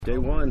Day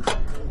one,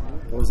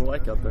 what was it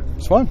like out there?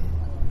 It's fun.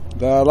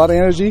 A lot of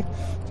energy.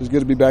 It's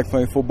good to be back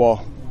playing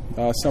football.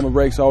 Summer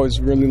break's always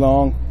really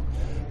long.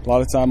 A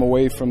lot of time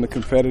away from the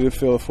competitive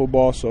feel of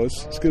football, so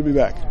it's good to be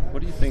back.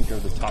 What do you think are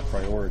the top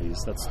priorities?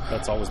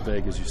 That's always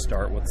big as you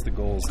start. What's the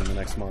goals in the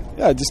next month?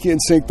 Yeah, just getting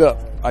synced up.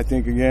 I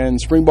think, again,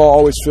 spring ball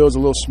always feels a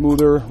little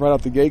smoother right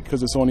out the gate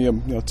because it's only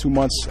 2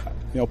 months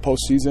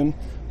postseason.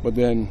 But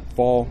then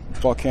fall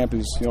camp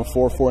is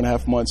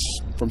 4.5 months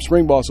from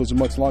spring ball, so it's a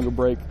much longer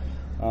break.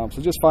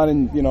 So just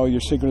finding, your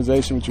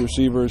synchronization with your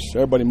receivers,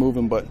 everybody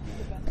moving. But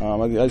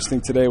I just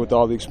think today with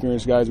all the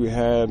experienced guys we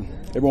had,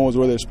 everyone was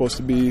where they're supposed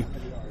to be.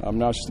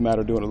 Now it's just a matter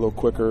of doing it a little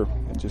quicker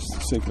and just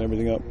syncing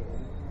everything up.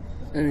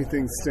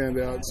 Anything stand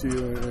out to you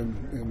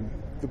in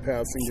the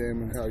passing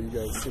game and how you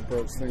guys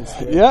approach things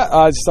today? Yeah,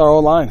 just our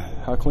O-line,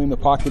 how clean the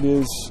pocket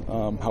is,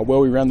 how well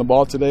we ran the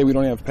ball today. We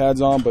don't have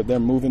pads on, but they're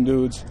moving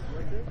dudes.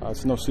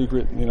 It's no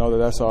secret,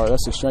 that's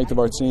the strength of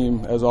our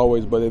team as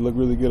always. But they look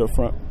really good up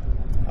front.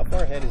 How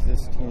far ahead is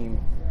this team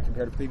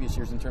compared to previous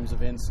years in terms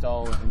of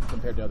install and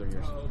compared to other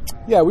years?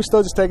 Yeah, we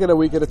still just take it a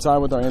week at a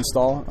time with our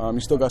install. You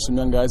still got some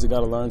young guys that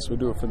got to learn, so we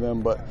do it for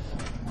them. But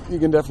you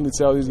can definitely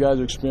tell these guys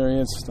are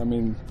experienced. I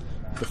mean,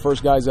 the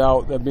first guys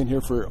out that have been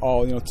here for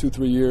all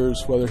 2-3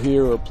 years, whether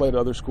here or played at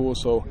other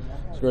schools. So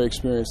it's very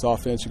experienced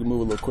offense. You can move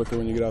a little quicker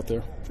when you get out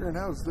there. Jaron,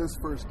 how's this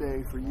first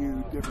day for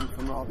you different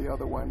from all the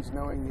other ones,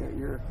 knowing that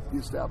you're the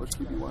established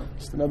QB1?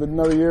 Just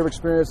another year of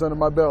experience under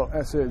my belt.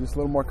 That's it. Just a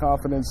little more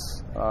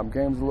confidence.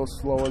 Game's a little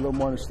slower, a little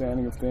more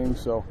understanding of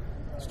things. So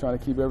just trying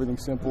to keep everything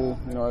simple,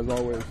 as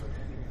always.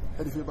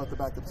 How do you feel about the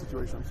backup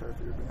situation? I'm sorry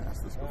if you've been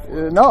asked this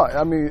before. No,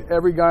 I mean,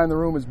 every guy in the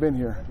room has been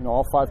here.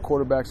 All 5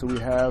 quarterbacks that we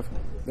have,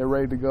 they're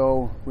ready to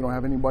go. We don't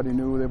have anybody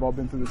new. They've all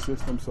been through the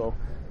system. So,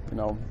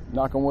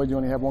 knock on wood, you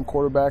only have one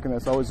quarterback, and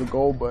that's always the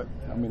goal. But,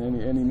 I mean,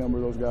 any number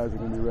of those guys are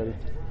going to be ready.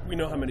 We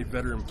know how many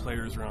veteran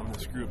players are on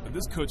this group, but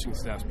this coaching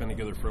staff's been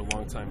together for a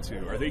long time,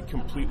 too. Are they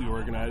completely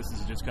organized?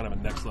 Is it just kind of a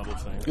next-level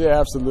thing? Yeah,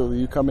 absolutely.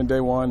 You come in day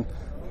one.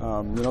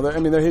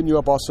 They're hitting you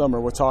up all summer.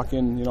 We're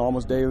talking,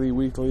 almost daily,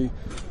 weekly.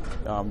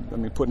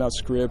 Putting out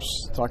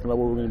scripts, talking about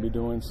what we're going to be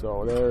doing.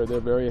 So they're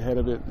very ahead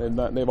of it.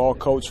 They've all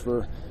coached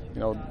for,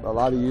 a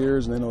lot of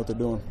years, and they know what they're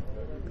doing.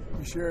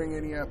 You sharing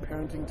any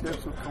parenting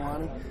tips with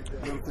Kalani?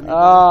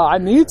 I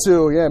need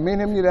to. Yeah, me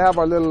and him need to have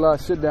our little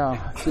sit down.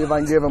 See if I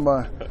can give him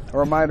a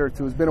reminder or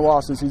two. It's been a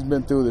while since he's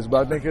been through this,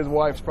 but I think his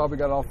wife's probably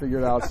got it all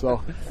figured out.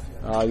 So,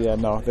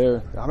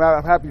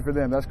 I'm happy for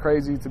them. That's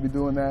crazy to be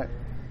doing that.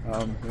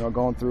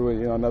 Going through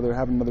it.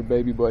 Having another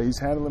baby, but he's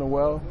handling it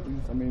well.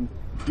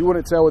 You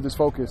wouldn't tell with his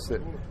focus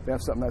that they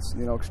have something that's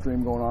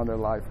extreme going on in their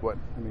life. But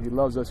he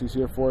loves us. He's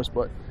here for us.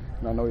 But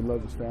I know he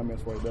loves his family.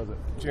 That's why he does it.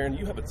 Jaron,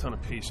 you have a ton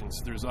of patience.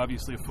 There's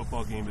obviously a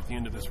football game at the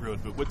end of this road,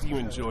 but what do you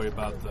enjoy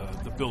about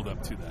the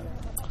build-up to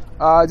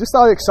that? Just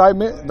all the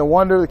excitement, the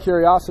wonder, the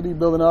curiosity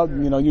building up.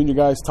 You and your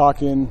guys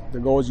talking, the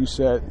goals you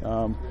set.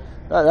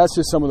 That's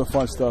just some of the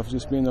fun stuff.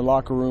 Just being in the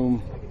locker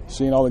room,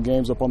 seeing all the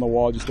games up on the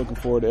wall, just looking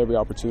forward to every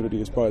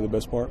opportunity is probably the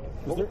best part.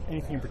 Was there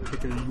anything in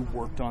particular you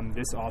worked on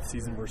this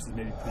offseason versus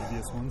maybe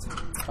previous ones?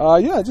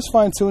 Just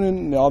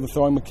fine-tuning all the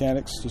throwing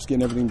mechanics, just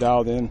getting everything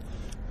dialed in.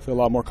 I feel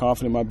a lot more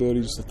confident in my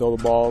ability just to throw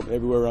the ball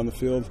everywhere around the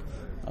field.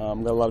 Got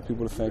a lot of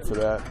people to thank for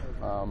that.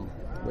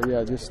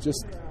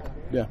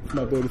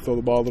 My ability to throw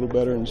the ball a little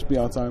better and just be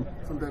on time.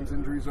 Sometimes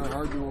injuries are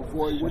hard to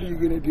avoid. What are you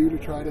going to do to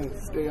try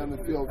to stay on the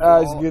field?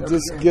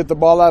 Get the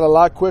ball out a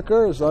lot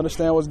quicker, just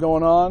understand what's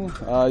going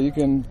on. You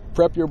can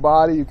prep your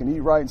body, you can eat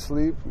right and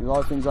sleep. There's a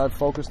lot of things I've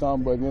focused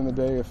on, but at the end of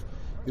the day, if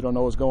you don't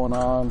know what's going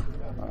on,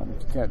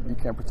 you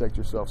can't protect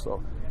yourself.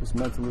 So just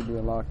mentally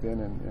being locked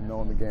in and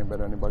knowing the game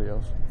better than anybody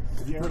else.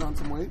 Did you put on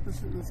some weight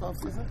this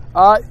offseason?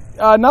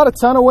 Not a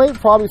ton of weight,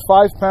 probably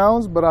 5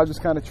 pounds, but I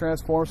just kind of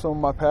transformed some of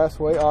my past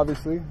weight,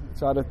 obviously.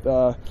 Try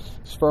to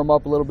firm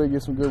up a little bit,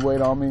 get some good weight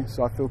on me,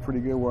 so I feel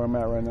pretty good where I'm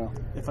at right now.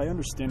 If I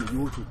understand it,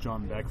 you worked with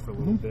John Beck for a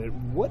little bit.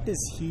 What does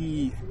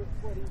he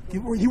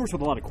works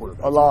with a lot of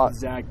quarterbacks. A lot.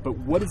 Zach, but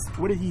what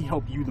did he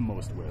help you the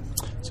most with?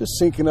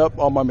 Just syncing up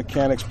all my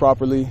mechanics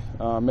properly,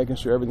 making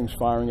sure everything's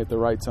firing at the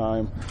right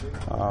time.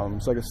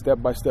 It's like a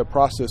step-by-step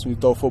process when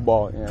you throw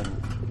football, and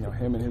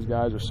him and his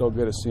guys are so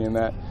good at seeing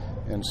that.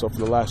 And so for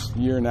the last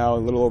year now, a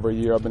little over a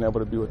year, I've been able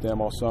to be with them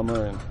all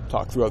summer and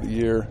talk throughout the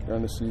year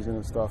during the season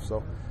and stuff.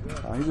 So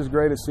he's just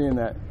great at seeing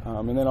that.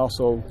 And then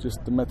also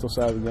just the mental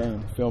side of the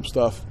game, film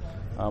stuff,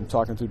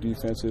 talking through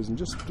defenses, and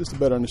just a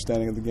better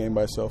understanding of the game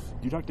by itself.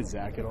 Do you talk to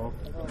Zach at all?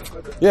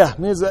 Yeah,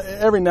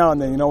 every now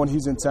and then, when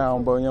he's in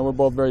town. But, we're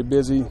both very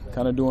busy,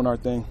 kind of doing our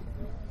thing.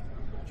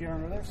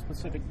 Jaron, are there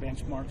specific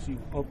benchmarks you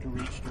hope to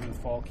reach during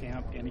fall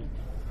camp? Any,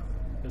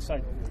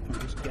 besides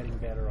just getting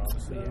better,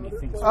 obviously,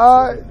 anything?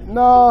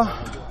 No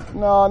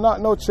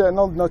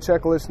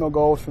checklist, no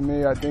goals for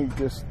me. I think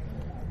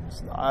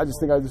I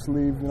just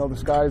leave, the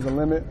sky's the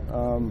limit.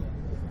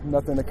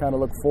 Nothing to kind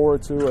of look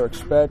forward to or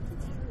expect,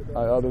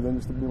 other than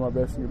just to do my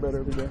best and get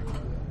better every day.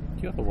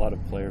 You have a lot of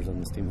players on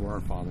this team who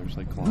are fathers,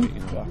 like Kalani. You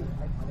know,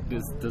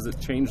 does it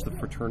change the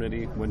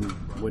fraternity when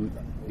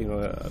you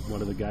know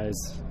one of the guys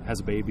has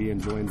a baby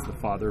and joins the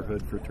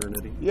fatherhood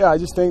fraternity? Yeah, I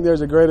just think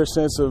there's a greater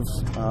sense of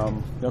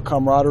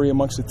camaraderie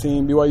amongst the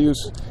team.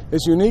 BYU's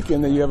it's unique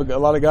in that you have a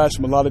lot of guys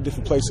from a lot of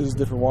different places,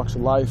 different walks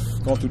of life,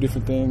 going through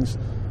different things.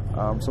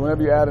 So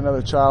whenever you add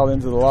another child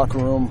into the locker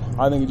room,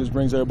 I think it just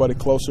brings everybody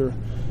closer.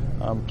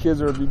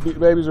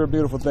 Babies are a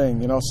beautiful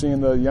thing, you know, seeing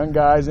the young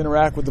guys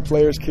interact with the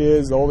players'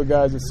 kids, the older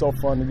guys, it's so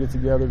fun to get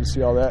together to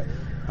see all that.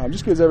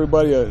 Just gives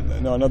everybody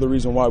another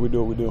reason why we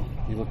do what we do.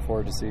 You look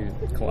forward to seeing,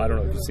 I don't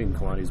know if you've seen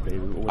Kalani's baby.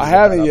 I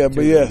haven't yet,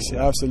 but yes,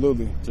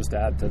 absolutely. Just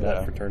add to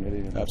that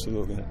fraternity.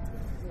 Absolutely.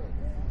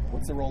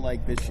 What's the role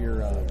like this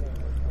year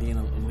being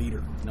a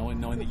leader,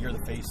 knowing that you're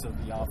the face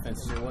of the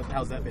offense?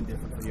 How's that been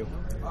different for you?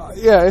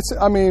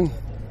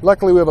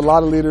 Luckily we have a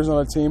lot of leaders on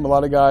our team, a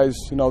lot of guys,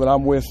 you know, that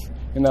I'm with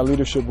in that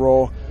leadership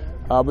role.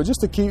 But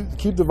just to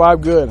keep the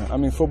vibe good. I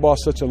mean,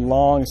 football's such a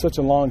long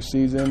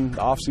season.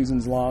 The off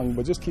season's long,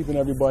 but just keeping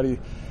everybody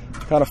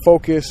kind of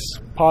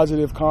focused,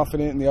 positive,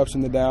 confident in the ups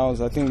and the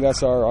downs. I think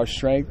that's our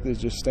strength, is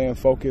just staying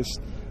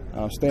focused,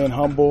 staying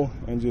humble,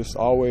 and just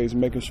always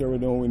making sure we're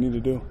doing what we need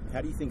to do.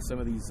 How do you think some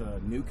of these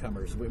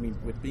newcomers, I mean,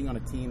 with being on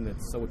a team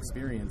that's so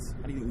experienced,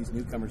 how do you think these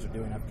newcomers are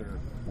doing after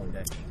one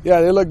day? Yeah,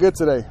 they look good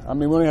today. I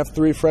mean, we only have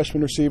 3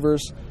 freshman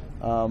receivers,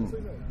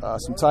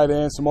 some tight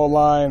ends, some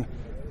O-line.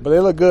 But they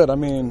look good. I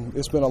mean,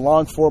 it's been a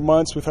long 4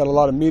 months. We've had a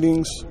lot of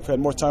meetings. We've had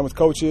more time with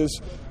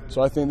coaches.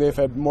 So I think they've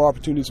had more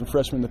opportunities than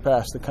freshmen in the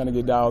past to kind of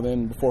get dialed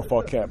in before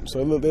fall camp.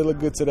 So they look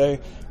good today.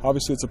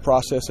 Obviously, it's a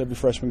process. Every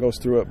freshman goes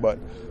through it. But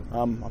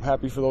I'm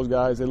happy for those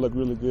guys. They look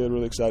really good,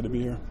 really excited to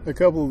be here. A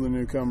couple of the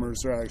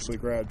newcomers are actually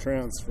grad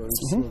transfers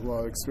with a lot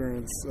of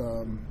experience.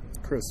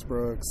 Chris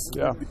Brooks,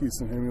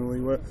 Houston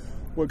Hemingway.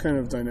 What kind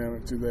of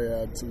dynamic do they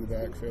add to the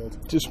backfield?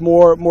 Just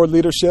more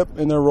leadership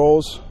in their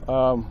roles,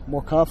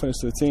 more confidence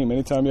to the team.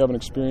 Anytime you have an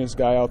experienced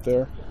guy out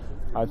there,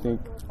 I think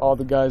all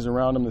the guys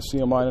around them that see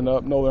them lining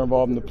up, know they're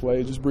involved in the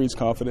play, just breeds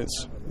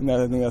confidence. And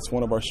I think that's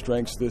one of our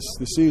strengths this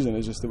season,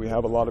 is just that we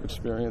have a lot of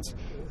experience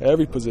at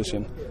every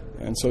position.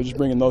 And so just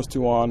bringing those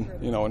two on,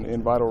 you know,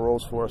 in vital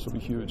roles for us will be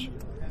huge.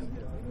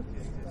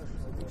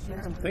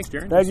 Thanks,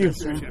 Jaron. Thank you.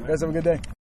 Guys, have a good day.